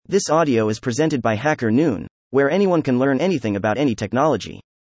This audio is presented by Hacker Noon, where anyone can learn anything about any technology.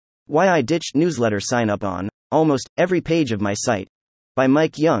 Why I ditched newsletter sign up on almost every page of my site. By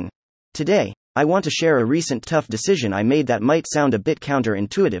Mike Young. Today, I want to share a recent tough decision I made that might sound a bit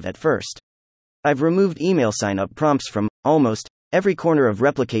counterintuitive at first. I've removed email sign up prompts from almost every corner of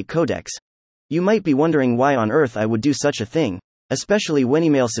Replicate Codex. You might be wondering why on earth I would do such a thing, especially when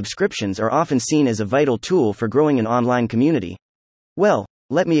email subscriptions are often seen as a vital tool for growing an online community. Well,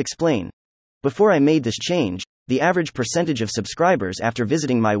 let me explain. Before I made this change, the average percentage of subscribers after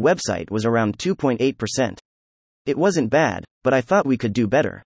visiting my website was around 2.8%. It wasn't bad, but I thought we could do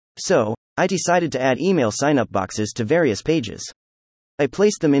better. So, I decided to add email sign-up boxes to various pages. I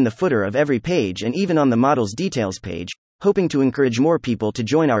placed them in the footer of every page and even on the model's details page, hoping to encourage more people to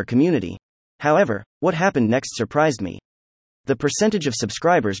join our community. However, what happened next surprised me. The percentage of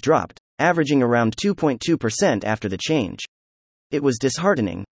subscribers dropped, averaging around 2.2% after the change. It was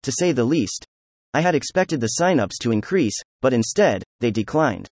disheartening, to say the least. I had expected the signups to increase, but instead, they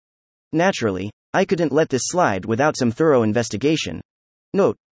declined. Naturally, I couldn't let this slide without some thorough investigation.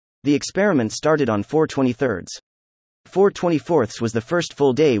 Note: the experiment started on 4/23. 4/24 was the first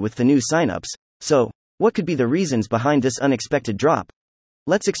full day with the new signups, so, what could be the reasons behind this unexpected drop?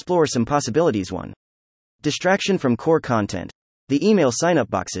 Let's explore some possibilities. 1. Distraction from core content. The email signup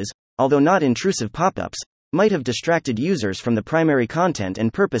boxes, although not intrusive pop-ups, might have distracted users from the primary content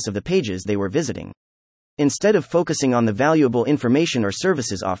and purpose of the pages they were visiting. Instead of focusing on the valuable information or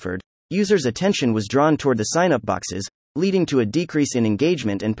services offered, users' attention was drawn toward the sign-up boxes, leading to a decrease in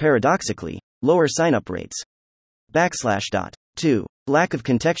engagement and paradoxically, lower sign-up rates. 2. Lack of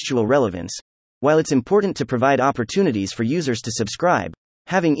contextual relevance. While it's important to provide opportunities for users to subscribe,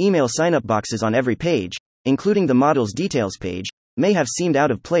 having email sign-up boxes on every page, including the model's details page, may have seemed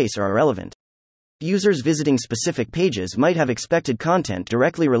out of place or irrelevant. Users visiting specific pages might have expected content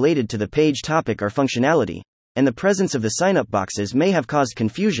directly related to the page topic or functionality, and the presence of the sign-up boxes may have caused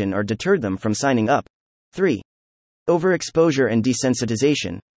confusion or deterred them from signing up. 3. Overexposure and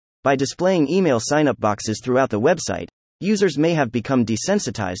desensitization. By displaying email sign-up boxes throughout the website, users may have become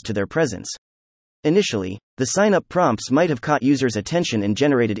desensitized to their presence. Initially, the sign-up prompts might have caught users' attention and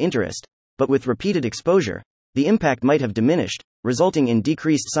generated interest, but with repeated exposure, the impact might have diminished, resulting in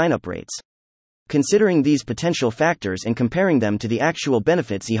decreased sign-up rates. Considering these potential factors and comparing them to the actual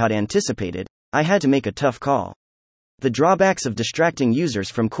benefits I had anticipated, I had to make a tough call. The drawbacks of distracting users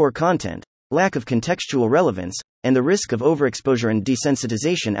from core content, lack of contextual relevance, and the risk of overexposure and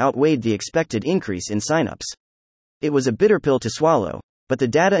desensitization outweighed the expected increase in signups. It was a bitter pill to swallow, but the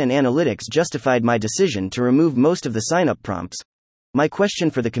data and analytics justified my decision to remove most of the sign-up prompts. My question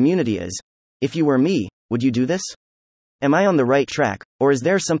for the community is: if you were me, would you do this? Am I on the right track, or is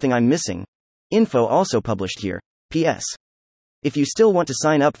there something I'm missing? Info also published here. P.S. If you still want to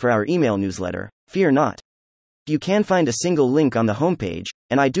sign up for our email newsletter, fear not. You can find a single link on the homepage,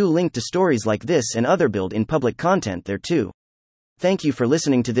 and I do link to stories like this and other build-in public content there too. Thank you for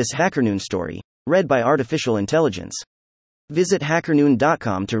listening to this HackerNoon story, read by Artificial Intelligence. Visit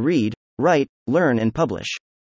hackernoon.com to read, write, learn and publish.